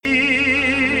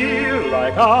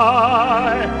like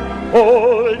I.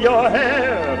 Hold your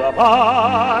head up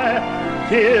high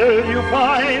till you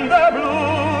find the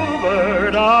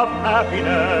bluebird of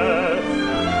happiness.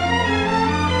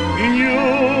 You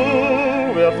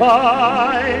will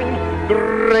find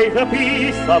greater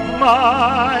peace of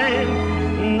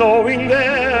mind, knowing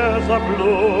there's a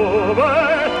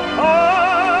bluebird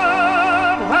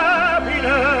of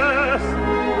happiness.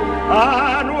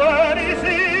 And when he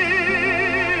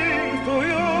sings to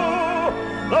you,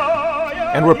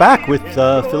 and we're back with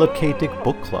the Philip K. Dick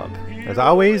Book Club. As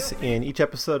always, in each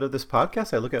episode of this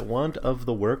podcast, I look at one of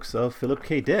the works of Philip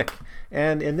K. Dick.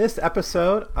 And in this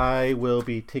episode, I will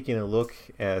be taking a look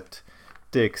at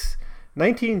Dick's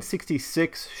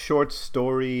 1966 short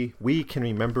story, We Can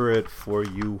Remember It For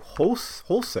You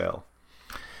Wholesale.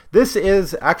 This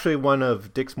is actually one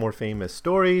of Dick's more famous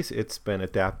stories. It's been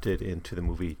adapted into the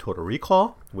movie Total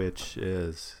Recall, which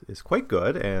is quite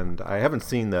good. And I haven't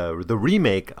seen the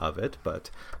remake of it, but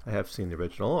I have seen the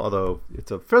original. Although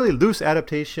it's a fairly loose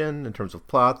adaptation in terms of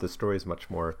plot. The story is much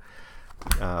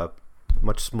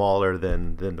smaller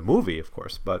than the movie, of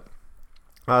course. But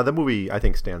the movie, I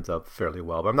think, stands up fairly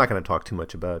well. But I'm not going to talk too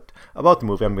much about the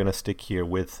movie. I'm going to stick here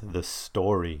with the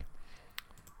story.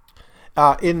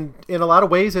 In a lot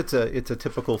of ways, it's a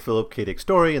typical Philip K. Dick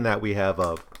story in that we have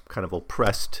a kind of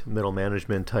oppressed middle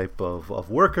management type of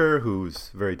worker who's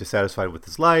very dissatisfied with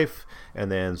his life, and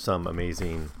then some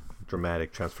amazing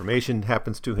dramatic transformation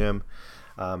happens to him.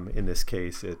 In this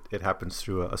case, it happens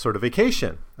through a sort of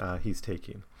vacation he's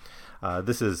taking.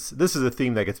 This is a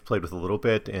theme that gets played with a little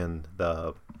bit in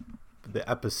the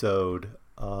episode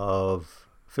of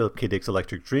Philip K. Dick's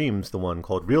Electric Dreams, the one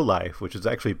called Real Life, which is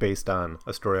actually based on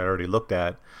a story I already looked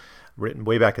at, written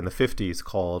way back in the 50s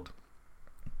called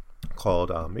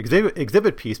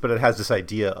Exhibit Piece, but it has this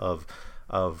idea of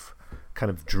kind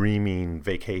of dreaming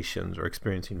vacations or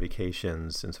experiencing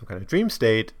vacations in some kind of dream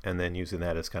state, and then using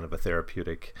that as kind of a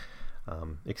therapeutic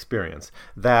experience.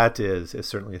 That is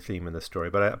certainly a theme in this story,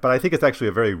 but I think it's actually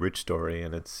a very rich story,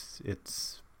 and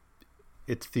it's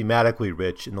thematically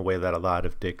rich in the way that a lot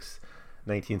of Dick's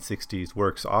 1960s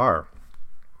works are.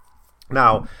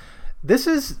 Now, this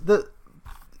was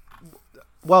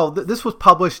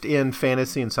published in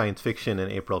Fantasy and Science Fiction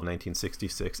in April of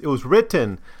 1966. It was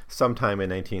written sometime in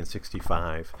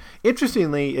 1965.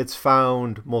 Interestingly, it's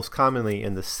found most commonly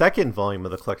in the second volume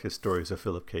of the Collected Stories of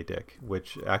Philip K. Dick,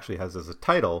 which actually has as a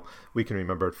title, We Can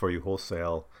Remember It For You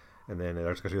Wholesale, and then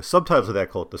there's actually a subtitle to that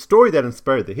called The Story That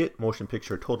Inspired the Hit Motion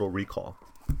Picture Total Recall.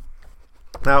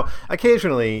 Now,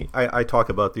 occasionally, I talk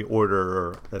about the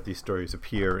order that these stories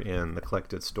appear in the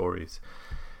Collected Stories.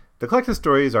 The Collected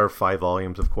Stories are 5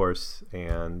 volumes, of course,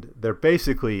 and they're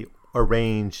basically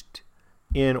arranged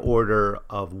in order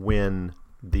of when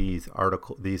these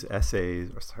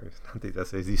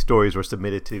stories were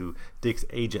submitted to Dick's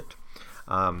agent.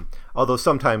 Although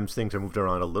sometimes things are moved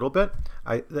around a little bit.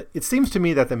 It seems to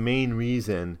me that the main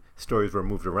reason stories were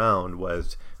moved around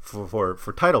was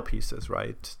for title pieces,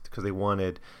 right? Because they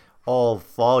wanted all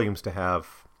volumes to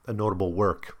have a notable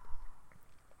work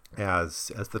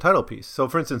as the title piece. So,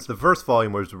 for instance, the first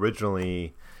volume was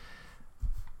originally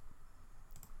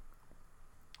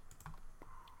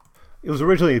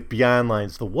Beyond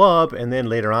Lines the Wub, and then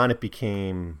later on it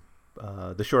became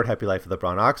The Short Happy Life of the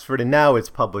Brown Oxford, and now it's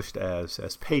published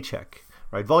as Paycheck.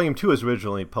 Right? Volume 2 was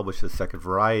originally published as Second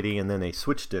Variety, and then they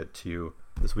switched it to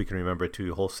This We Can Remember It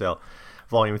To Wholesale.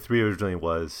 Volume 3 originally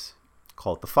was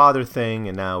called The Father Thing,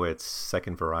 and now it's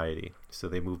Second Variety. So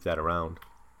they moved that around.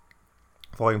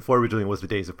 Volume 4 originally was The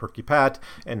Days of Perky Pat,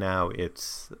 and now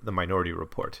it's The Minority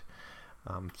Report.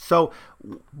 So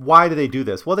why do they do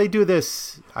this? Well, they do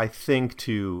this, I think,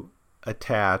 to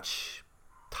attach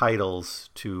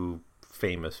titles to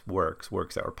famous works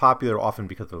that were popular, often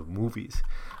because of movies,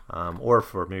 or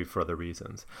for other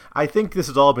reasons. I think this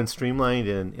has all been streamlined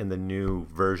in the new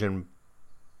version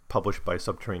published by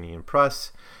Subterranean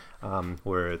Press,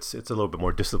 where it's a little bit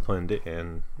more disciplined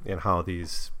in how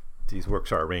these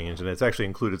works are arranged, and it's actually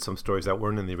included some stories that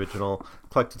weren't in the original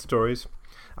Collected Stories.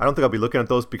 I don't think I'll be looking at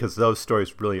those because those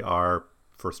stories really are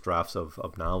first drafts of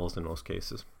novels in most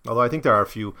cases. Although I think there are a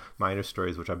few minor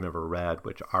stories which I've never read,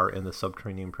 which are in the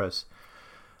Subterranean Press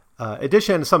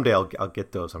edition. Someday I'll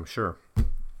get those, I'm sure.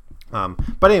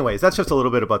 But anyways, that's just a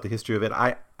little bit about the history of it.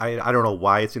 I don't know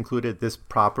why it's included. This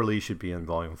properly should be in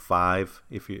Volume 5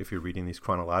 if you're reading these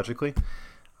chronologically.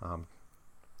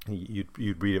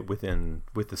 You'd read it with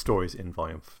the stories in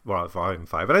volume 5.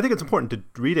 And I think it's important to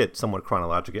read it somewhat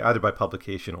chronologically, either by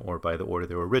publication or by the order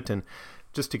they were written,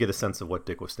 just to get a sense of what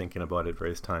Dick was thinking about at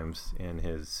various times in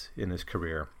his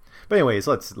career. But anyways,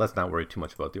 let's not worry too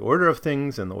much about the order of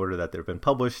things and the order that they've been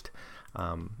published.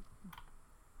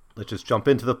 Let's just jump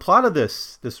into the plot of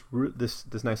this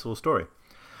nice little story.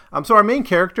 So our main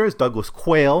character is Douglas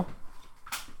Quayle.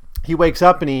 He wakes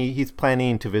up and he's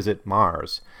planning to visit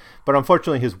Mars, but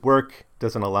unfortunately his work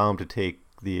doesn't allow him to take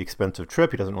the expensive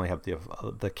trip. He doesn't really have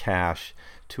the cash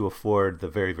to afford the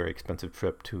very, very expensive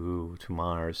trip to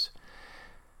Mars.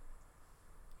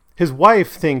 His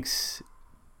wife thinks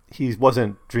he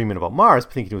wasn't dreaming about Mars,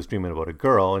 but thinking he was dreaming about a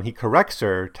girl, and he corrects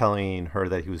her, telling her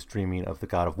that he was dreaming of the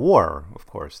god of war, of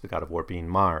course, the god of war being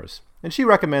Mars. And she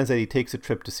recommends that he takes a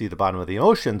trip to see the bottom of the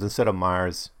oceans instead of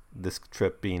Mars, this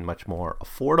trip being much more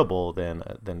affordable than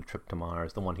a trip to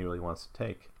Mars, the one he really wants to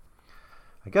take.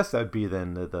 I guess that would be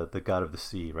then the god of the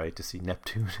sea, right, to see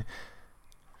Neptune.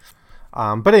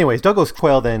 But anyways, Douglas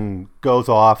Quayle then goes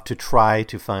off to try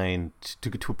to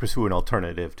pursue an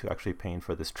alternative to actually paying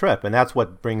for this trip. And that's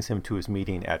what brings him to his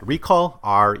meeting at Rekal,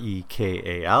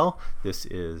 R-E-K-A-L. This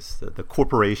is the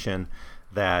corporation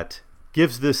that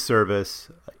gives this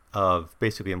service of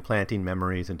basically implanting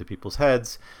memories into people's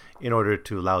heads in order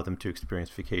to allow them to experience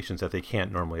vacations that they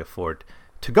can't normally afford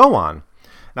to go on.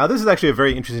 Now, this is actually a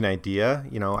very interesting idea.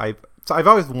 I've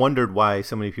always wondered why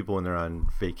so many people, when they're on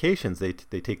vacations, they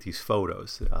take these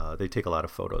photos. They take a lot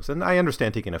of photos, and I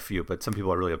understand taking a few, but some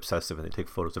people are really obsessive and they take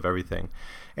photos of everything.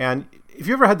 And if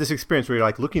you ever had this experience where you're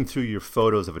like looking through your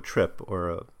photos of a trip or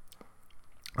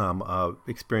a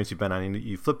experience you've been on, and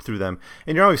you flip through them,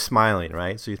 and you're always smiling,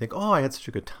 right? So you think, oh, I had such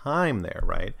a good time there,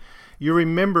 right? You're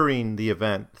remembering the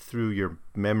event through your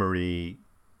memory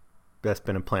that's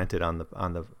been implanted on the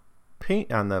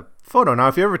photo. Now,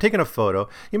 if you've ever taken a photo,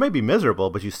 you might be miserable,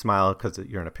 but you smile because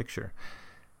you're in a picture.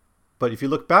 But if you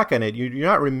look back on it, you're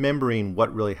not remembering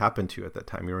what really happened to you at that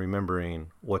time. You're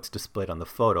remembering what's displayed on the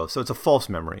photo. So it's a false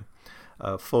memory.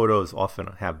 Photos often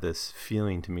have this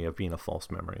feeling to me of being a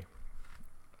false memory.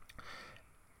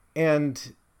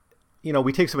 And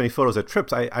we take so many photos at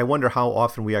trips. I wonder how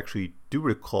often we actually do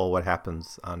recall what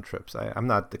happens on trips. I'm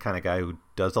not the kind of guy who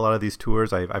does a lot of these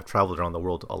tours. I've traveled around the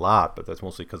world a lot, but that's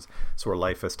mostly because it's where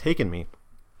life has taken me.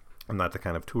 I'm not the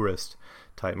kind of tourist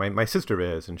type. My sister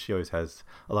is, and she always has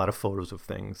a lot of photos of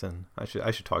things, and I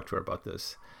should talk to her about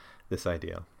this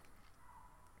idea.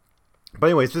 But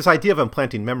anyways, this idea of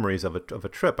implanting memories of a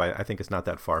trip, I think is not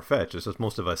that far-fetched. It's just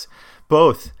most of us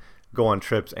both go on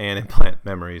trips and implant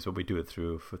memories, but we do it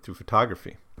through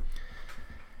photography.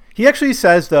 He actually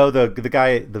says, though, the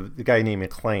guy named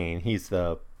McLean, he's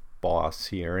the boss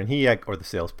here, and or the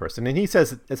salesperson, and he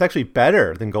says it's actually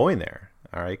better than going there.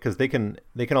 All right, because they can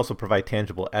also provide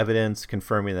tangible evidence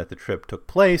confirming that the trip took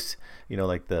place.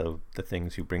 Like the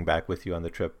things you bring back with you on the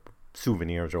trip,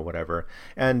 souvenirs or whatever.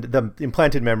 And the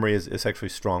implanted memory is actually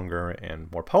stronger and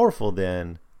more powerful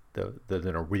than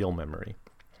a real memory.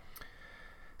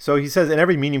 So he says, in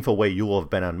every meaningful way, you will have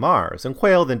been on Mars. And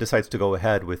Quayle then decides to go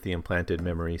ahead with the implanted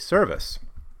memory service.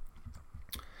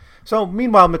 So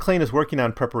meanwhile, McLean is working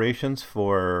on preparations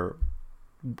for,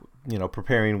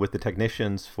 preparing with the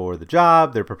technicians for the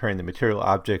job. They're preparing the material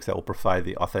objects that will provide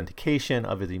the authentication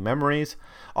of the memories.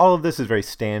 All of this is very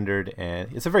standard,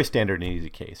 and it's a very standard and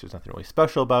easy case. There's nothing really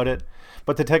special about it.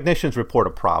 But the technicians report a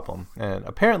problem. And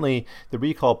apparently, the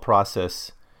recall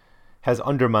process has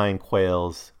undermined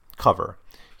Quayle's cover.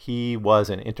 He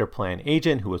was an Interplan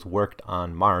agent who has worked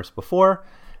on Mars before.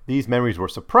 These memories were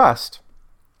suppressed,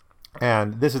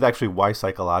 and this is actually why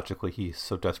psychologically he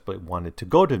so desperately wanted to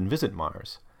go to and visit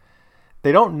Mars.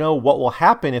 They don't know what will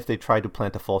happen if they try to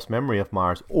plant a false memory of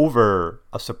Mars over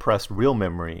a suppressed real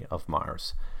memory of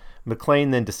Mars.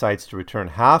 McLean then decides to return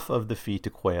half of the fee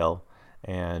to Quayle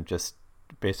and just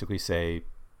basically say,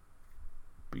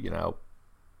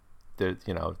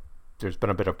 there's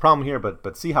been a bit of a problem here,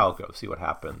 but see how it goes. See what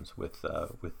happens with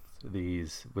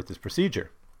this procedure.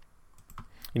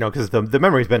 Because the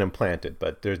memory's been implanted,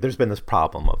 but there's been this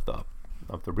problem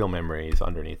of the real memories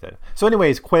underneath it. So,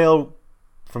 anyways, Quayle,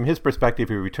 from his perspective,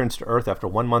 he returns to Earth after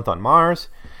 1 month on Mars.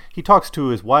 He talks to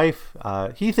his wife.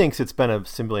 He thinks it's been a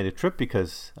simulated trip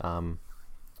because,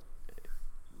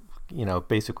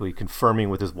 basically confirming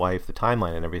with his wife the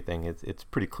timeline and everything, it's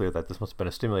pretty clear that this must have been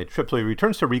a simulated trip. So he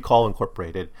returns to Rekal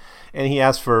Incorporated, and he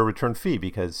asks for a return fee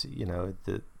because,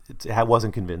 it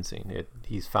wasn't convincing.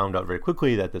 He's found out very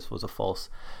quickly that this was a false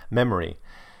memory.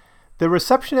 The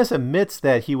receptionist admits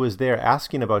that he was there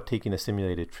asking about taking a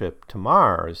simulated trip to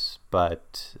Mars,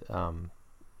 but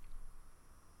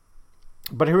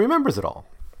he remembers it all.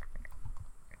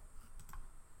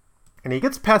 And he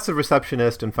gets past the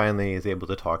receptionist and finally is able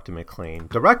to talk to McLean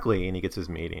directly, and he gets his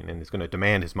meeting, and he's going to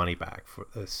demand his money back for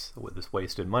this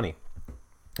wasted money.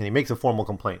 and he makes a formal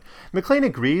complaint. McClane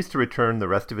agrees to return the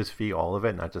rest of his fee, all of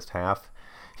it, not just half.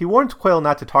 He warns Quayle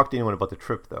not to talk to anyone about the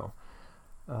trip, though.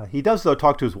 He does, though,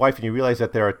 talk to his wife, and you realize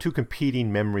that there are two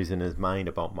competing memories in his mind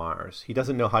about Mars. He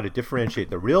doesn't know how to differentiate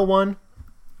the real one,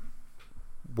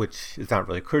 which is not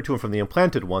really occurred to him, from the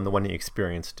implanted one, the one he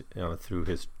experienced through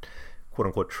his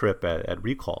quote-unquote trip at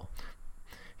Recall.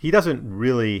 He doesn't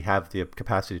really have the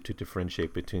capacity to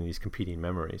differentiate between these competing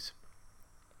memories.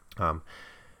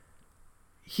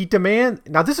 He demands...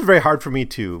 Now, this is very hard for me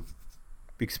to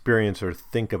experience or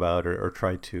think about or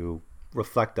try to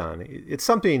reflect on. It's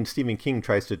something Stephen King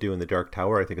tries to do in The Dark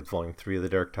Tower. I think it's volume 3 of The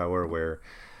Dark Tower, where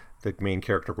the main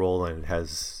character Roland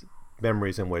has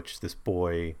memories in which this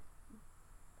boy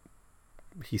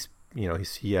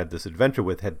he had this adventure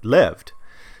with had lived,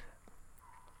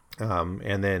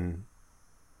 and then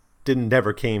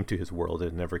never came to his world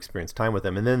and never experienced time with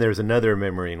him. And then there's another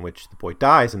memory in which the boy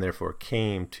dies and therefore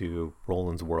came to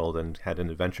Roland's world and had an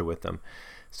adventure with them.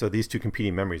 So these two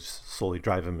competing memories slowly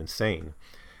drive him insane.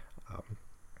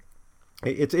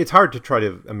 It's hard to try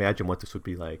to imagine what this would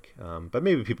be like, but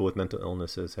maybe people with mental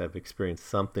illnesses have experienced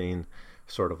something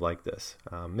sort of like this.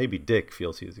 Maybe Dick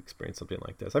feels he's experienced something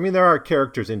like this. I mean, there are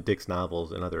characters in Dick's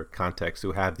novels and other contexts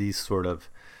who have these sort of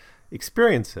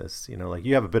experiences. Like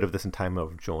you have a bit of this in Time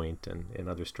of Joint and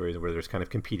other stories where there's kind of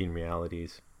competing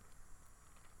realities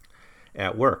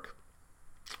at work.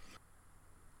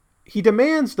 He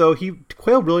demands, though,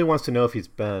 Quayle really wants to know if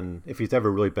he's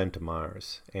ever really been to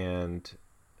Mars, and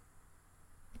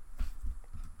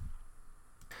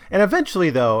eventually,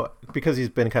 though, because he's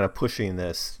been kind of pushing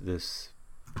this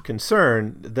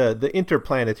concern, the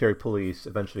interplanetary police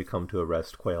eventually come to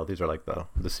arrest Quayle. These are like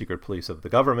the secret police of the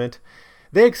government.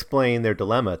 They explain their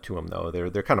dilemma to him, though.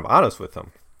 They're kind of honest with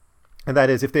him, and that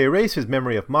is, if they erase his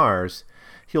memory of Mars,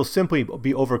 he'll simply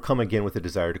be overcome again with a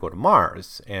desire to go to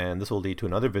Mars, and this will lead to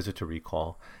another visit to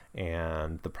Recall,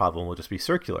 and the problem will just be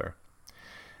circular.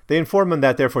 They inform him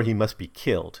that, therefore, he must be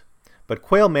killed. But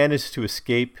Quayle manages to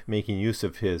escape, making use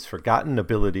of his forgotten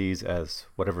abilities as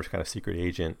whatever kind of secret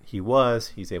agent he was.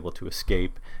 He's able to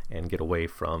escape and get away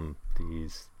from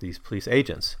these police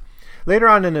agents. Later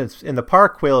on in the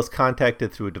park, Quayle is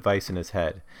contacted through a device in his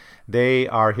head. They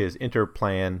are his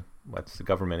interplan, what's the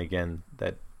government again,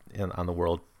 that on the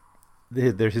world.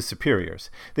 They're his superiors.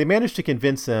 They manage to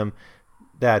convince him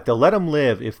that they'll let him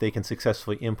live if they can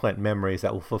successfully implant memories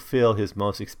that will fulfill his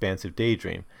most expansive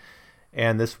daydream.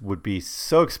 And this would be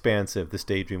so expansive, this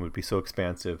daydream would be so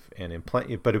expansive, but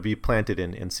it would be planted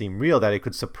and seem real that it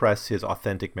could suppress his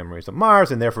authentic memories of Mars,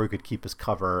 and therefore he could keep his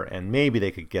cover, and maybe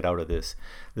they could get out of this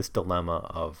dilemma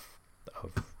of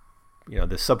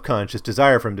this subconscious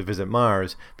desire for him to visit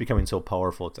Mars becoming so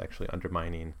powerful it's actually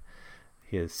undermining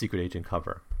his secret agent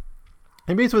cover.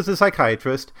 He meets with a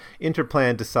psychiatrist.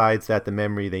 Interplan decides that the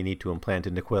memory they need to implant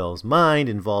into Quayle's mind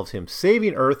involves him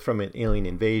saving Earth from an alien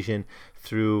invasion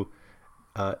through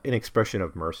an expression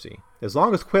of mercy. As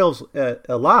long as Quayle's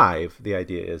alive, the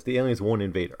idea is, the aliens won't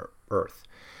invade Earth.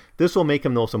 This will make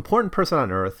him the most important person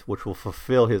on Earth, which will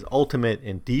fulfill his ultimate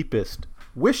and deepest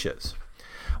wishes.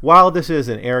 While this is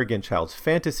an arrogant child's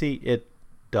fantasy, it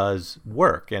does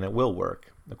work, and it will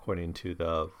work, according to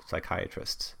the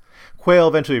psychiatrists. Quayle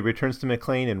eventually returns to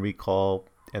McClane and Recall,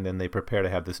 and then they prepare to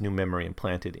have this new memory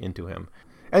implanted into him.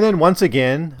 And then once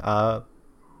again,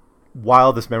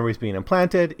 while this memory is being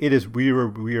implanted,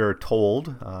 we are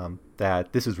told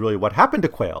that this is really what happened to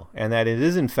Quayle, and that it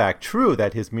is in fact true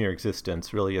that his mere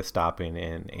existence really is stopping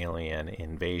an alien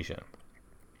invasion.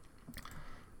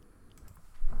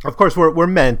 Of course, we're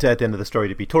meant at the end of the story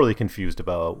to be totally confused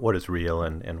about what is real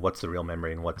and what's the real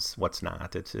memory and what's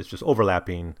not. It's just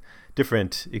overlapping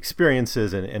different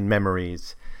experiences and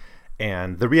memories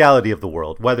and the reality of the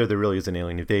world, whether there really is an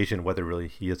alien invasion, whether really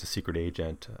he is a secret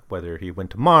agent, whether he went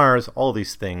to Mars. All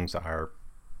these things are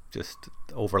just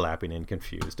overlapping and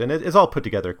confused. And it's all put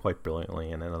together quite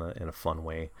brilliantly and in a fun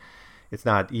way. It's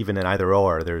not even an either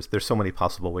or. There's so many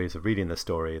possible ways of reading the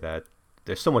story that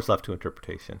there's so much left to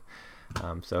interpretation.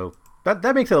 So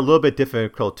that makes it a little bit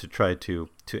difficult to try to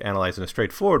analyze in a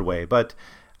straightforward way. But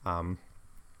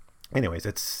anyways,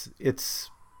 it's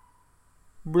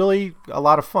really a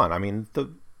lot of fun. I mean,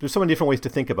 there's so many different ways to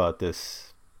think about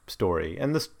this story.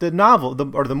 And the novel,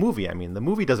 or the movie, the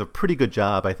movie does a pretty good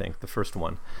job, I think, the first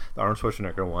one, the Arnold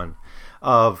Schwarzenegger one,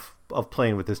 of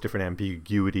playing with this different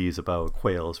ambiguities about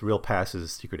Quayle's real past as a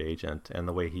secret agent and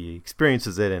the way he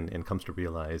experiences it and comes to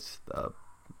realize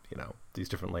these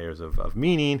different layers of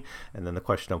meaning, and then the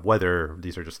question of whether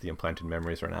these are just the implanted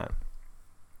memories or not.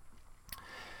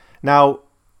 Now,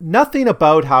 nothing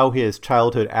about how his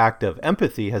childhood act of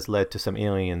empathy has led to some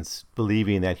aliens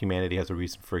believing that humanity has a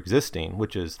reason for existing,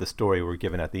 which is the story we're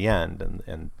given at the end,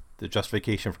 and the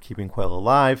justification for keeping Quail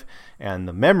alive, and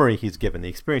the memory he's given, the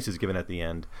experience he's given at the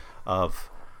end of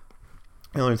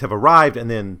aliens have arrived, and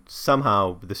then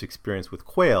somehow this experience with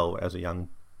Quail as a young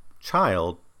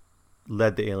child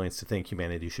led the aliens to think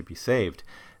humanity should be saved.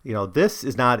 This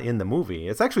is not in the movie.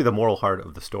 It's actually the moral heart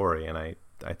of the story, and I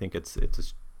think it's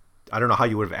I don't know how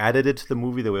you would have added it to the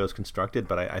movie the way it was constructed,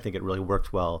 but I think it really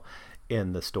works well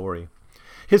in the story.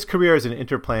 His career as an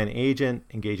interplan agent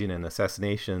engaging in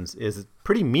assassinations is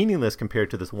pretty meaningless compared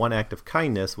to this one act of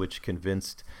kindness which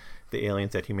convinced the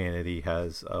aliens that humanity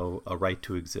has a right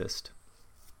to exist.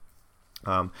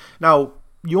 Now,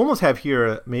 you almost have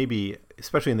here, maybe,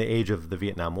 especially in the age of the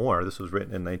Vietnam War, this was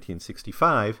written in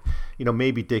 1965,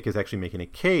 maybe Dick is actually making a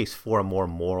case for a more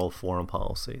moral foreign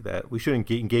policy, that we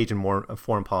shouldn't engage in more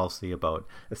foreign policy about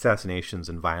assassinations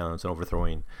and violence and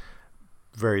overthrowing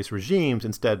various regimes.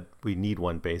 Instead, we need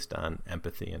one based on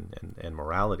empathy and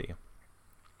morality.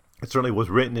 It certainly was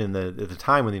written at the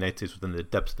time when the United States was in the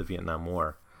depths of the Vietnam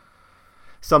War.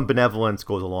 Some benevolence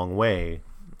goes a long way.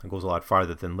 It goes a lot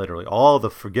farther than literally all the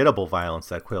forgettable violence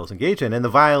that Quail is engaged in. And the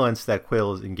violence that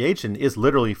Quail is engaged in is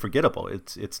literally forgettable.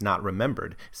 It's not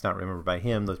remembered. It's not remembered by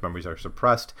him. Those memories are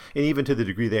suppressed. And even to the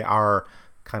degree they are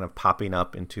kind of popping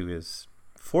up into his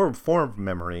form of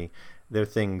memory, they're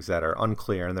things that are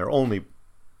unclear, and they're only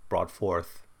brought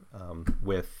forth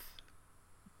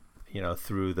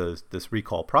through this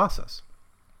recall process.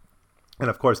 And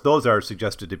of course, those are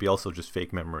suggested to be also just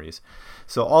fake memories.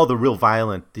 So all the real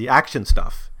violent, the action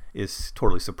stuff is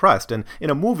totally suppressed. And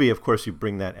in a movie, of course, you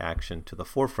bring that action to the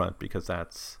forefront because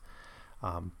that's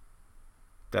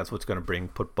what's going to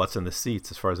put butts in the seats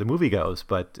as far as the movie goes.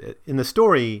 But in the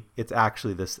story, it's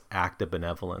actually this act of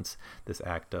benevolence, this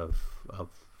act of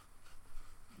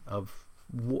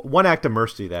one act of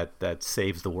mercy that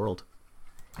saves the world.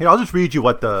 Here, I'll just read you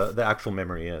what the actual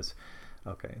memory is.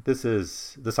 Okay, this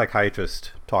is the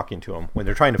psychiatrist talking to him when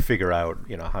they're trying to figure out,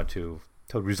 how to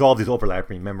resolve these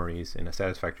overlapping memories in a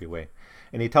satisfactory way.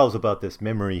 And he tells about this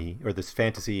memory or this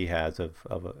fantasy he has of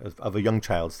a young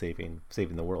child saving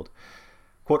the world.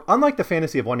 Quote, unlike the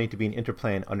fantasy of wanting to be an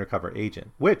interplan undercover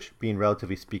agent, which, being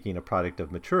relatively speaking a product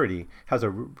of maturity, has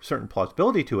a certain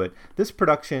plausibility to it, this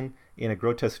production in a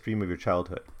grotesque dream of your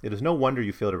childhood. It is no wonder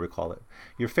you fail to recall it.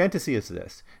 Your fantasy is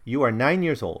this. You are 9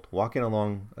 years old, walking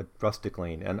along a rustic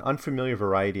lane. An unfamiliar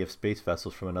variety of space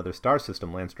vessels from another star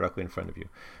system lands directly in front of you.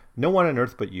 No one on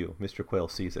Earth but you, Mr. Quail,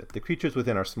 sees it. The creatures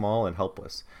within are small and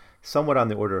helpless, somewhat on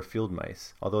the order of field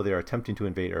mice, although they are attempting to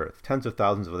invade Earth. Tens of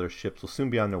thousands of other ships will soon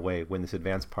be on their way when this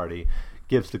advance party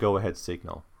gives the go-ahead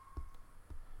signal.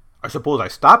 I suppose I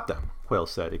stopped them, Quail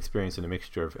said, experiencing a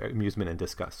mixture of amusement and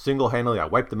disgust. Single-handedly, I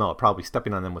wiped them out, probably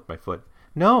stepping on them with my foot.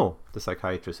 No, the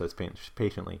psychiatrist says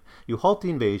patiently. You halt the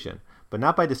invasion, but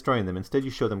not by destroying them. Instead,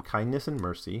 you show them kindness and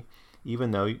mercy,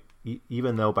 even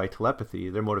though by telepathy,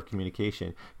 their mode of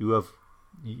communication,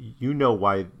 you know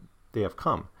why they have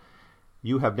come.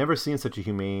 You have never seen such a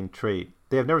humane trait.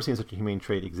 They have never seen such a humane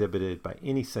trait exhibited by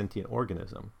any sentient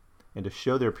organism. And to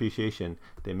show their appreciation,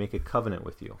 they make a covenant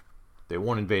with you. They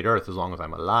won't invade Earth as long as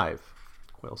I'm alive,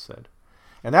 Quail said.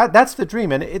 And that's the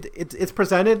dream. And it's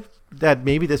presented that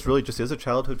maybe this really just is a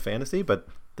childhood fantasy, but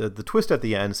the twist at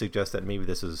the end suggests that maybe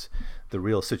this is the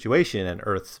real situation, and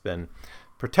Earth's been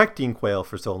protecting Quail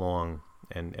for so long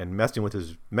and messing with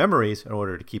his memories in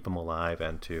order to keep him alive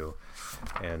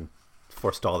and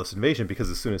forestall this invasion, because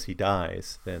as soon as he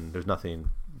dies, then there's nothing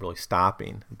really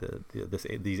stopping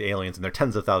these aliens and their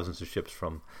tens of thousands of ships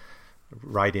from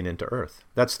riding into Earth.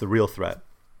 That's the real threat.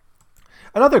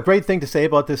 Another great thing to say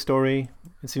about this story,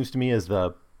 it seems to me, is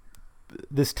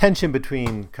this tension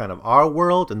between kind of our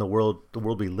world and the world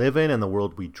we live in and the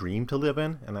world we dream to live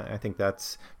in. And I think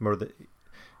that's more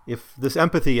if this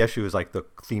empathy issue is like the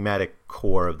thematic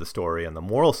core of the story and the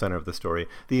moral center of the story,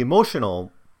 the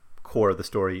emotional core of the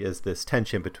story is this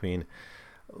tension between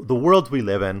the world we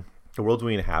live in, the world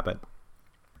we inhabit,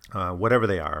 whatever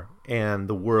they are, and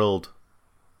the world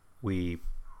we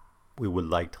would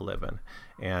like to live in,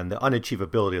 and the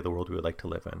unachievability of the world we would like to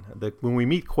live in. When we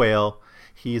meet Quail,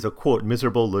 he's a, quote,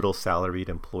 miserable little salaried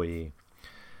employee.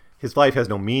 His life has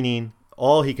no meaning.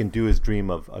 All he can do is dream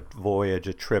of a voyage,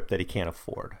 a trip that he can't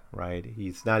afford, right?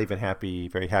 He's not even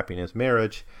very happy in his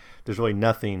marriage. There's really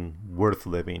nothing worth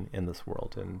living in this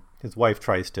world. And his wife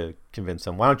tries to convince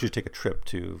him, why don't you take a trip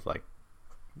to, like,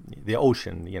 the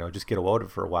ocean, just get away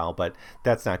for a while, but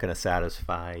that's not going to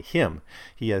satisfy him.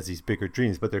 He has these bigger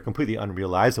dreams, but they're completely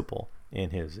unrealizable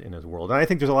in his world. And I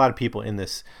think there's a lot of people in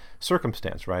this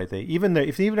circumstance, right? Even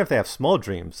if they have small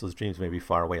dreams, those dreams may be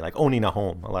far away, like owning a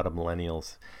home. A lot of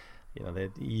millennials,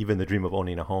 even the dream of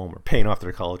owning a home or paying off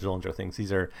their college loans or things.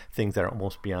 These are things that are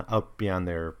almost beyond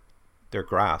their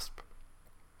grasp.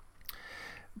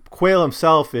 Quayle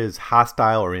himself is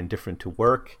hostile or indifferent to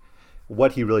work.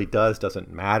 What he really does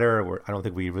doesn't matter. I don't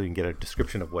think we really can get a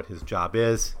description of what his job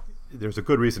is. There's a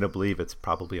good reason to believe it's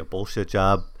probably a bullshit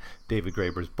job. David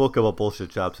Graeber's book about bullshit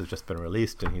jobs has just been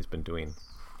released, and he's been doing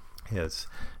he's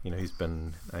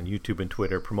been on YouTube and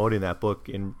Twitter promoting that book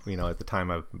at the time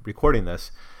of recording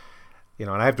this. And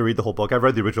I have to read the whole book. I've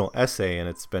read the original essay, and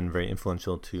it's been very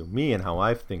influential to me and how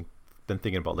I've been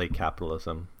thinking about late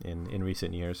capitalism in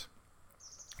recent years.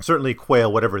 Certainly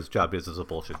Quayle, whatever his job is a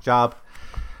bullshit job.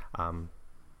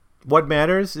 What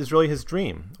matters is really his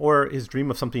dream, or his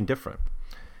dream of something different.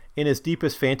 In his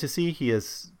deepest fantasy, he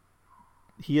is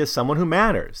someone who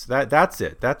matters. That's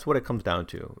it. That's what it comes down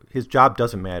to. His job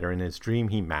doesn't matter. In his dream,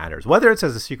 he matters. Whether it's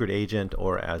as a secret agent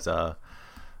or as a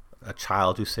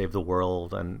child who saved the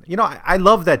world. And, I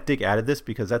love that Dick added this,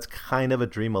 because that's kind of a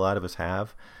dream a lot of us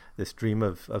have. This dream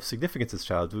of significance as a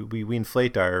child. We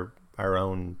inflate our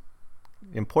own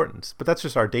importance. But that's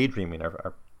just our daydreaming,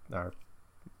 our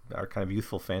kind of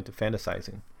youthful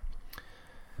fantasizing.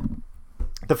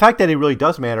 The fact that it really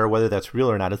does matter, whether that's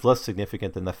real or not, is less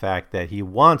significant than the fact that he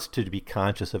wants to be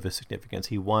conscious of his significance.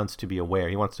 He wants to be aware.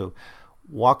 He wants to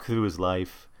walk through his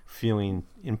life feeling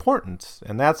importance,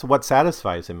 and that's what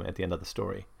satisfies him at the end of the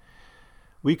story.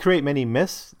 We create many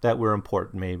myths that we're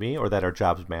important, maybe, or that our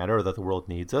jobs matter, or that the world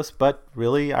needs us, but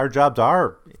really our jobs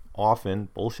are often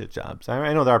bullshit jobs.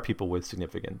 I know there are people with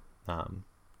significant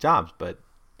jobs, but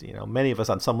many of us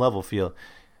on some level feel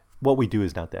what we do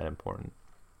is not that important.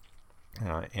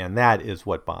 And that is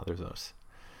what bothers us.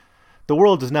 The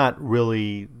world does not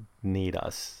really need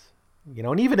us.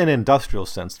 And even in an industrial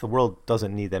sense, the world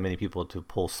doesn't need that many people to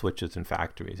pull switches in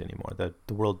factories anymore. The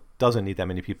world doesn't need that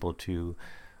many people to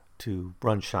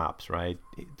run shops, right?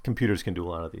 Computers can do a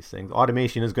lot of these things.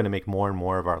 Automation is going to make more and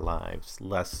more of our lives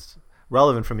less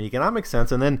relevant from an economic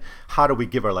sense. And then how do we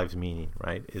give our lives meaning,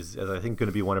 right? Is I think going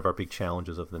to be one of our big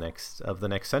challenges of the next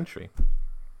century.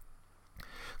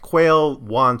 Quayle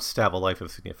wants to have a life of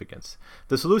significance.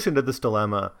 The solution to this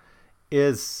dilemma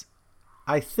is,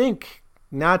 I think,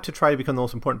 not to try to become the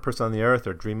most important person on the earth,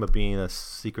 or dream of being a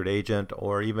secret agent,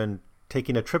 or even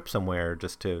taking a trip somewhere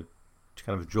just to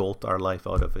kind of jolt our life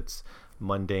out of its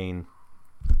mundane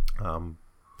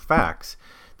facts.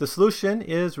 The solution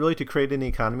is really to create an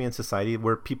economy and society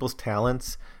where people's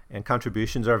talents and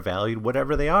contributions are valued,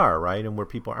 whatever they are, right? And where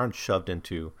people aren't shoved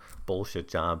into bullshit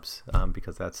jobs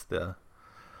because that's the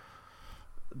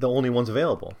only ones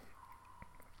available.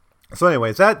 So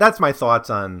anyways, that's my thoughts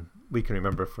on We Can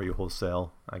Remember For You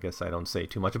Wholesale. I guess I don't say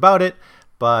too much about it,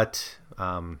 but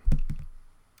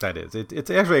that is.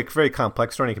 It's actually a very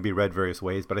complex story. It can be read various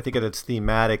ways, but I think at its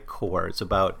thematic core, it's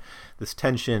about this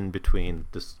tension between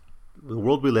the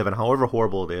world we live in, however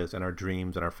horrible it is, and our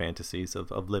dreams and our fantasies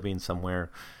of living somewhere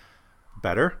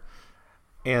better.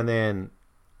 And then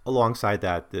alongside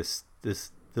that,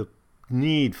 the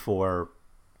need for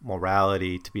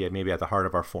morality to be maybe at the heart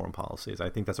of our foreign policies.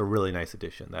 I think that's a really nice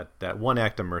addition. That one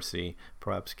act of mercy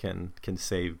perhaps can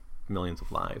save millions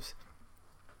of lives.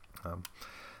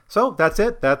 So that's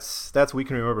it. That's We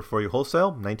Can Remember For You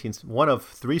Wholesale. One of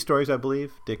 3 stories, I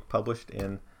believe, Dick published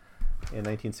in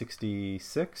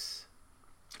 1966.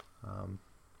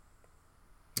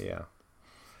 Yeah.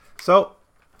 So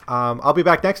I'll be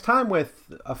back next time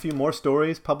with a few more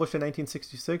stories published in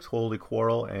 1966. Holy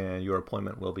Quarrel and Your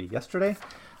Appointment Will Be Yesterday.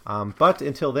 But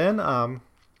until then,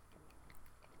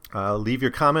 leave your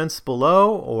comments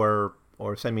below or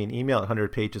send me an email at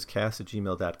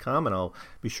 100pagescast@gmail.com, and I'll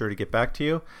be sure to get back to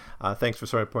you. Thanks for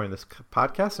supporting this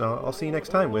podcast, and I'll see you next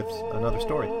time with another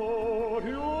story.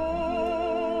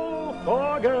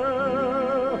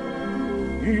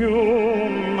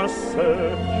 You must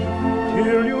search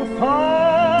till you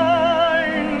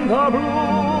find the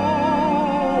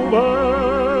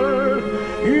bluebird.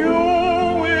 You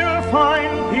will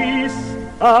find peace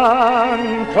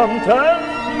and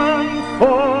contentment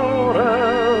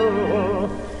forever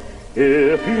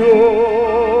if you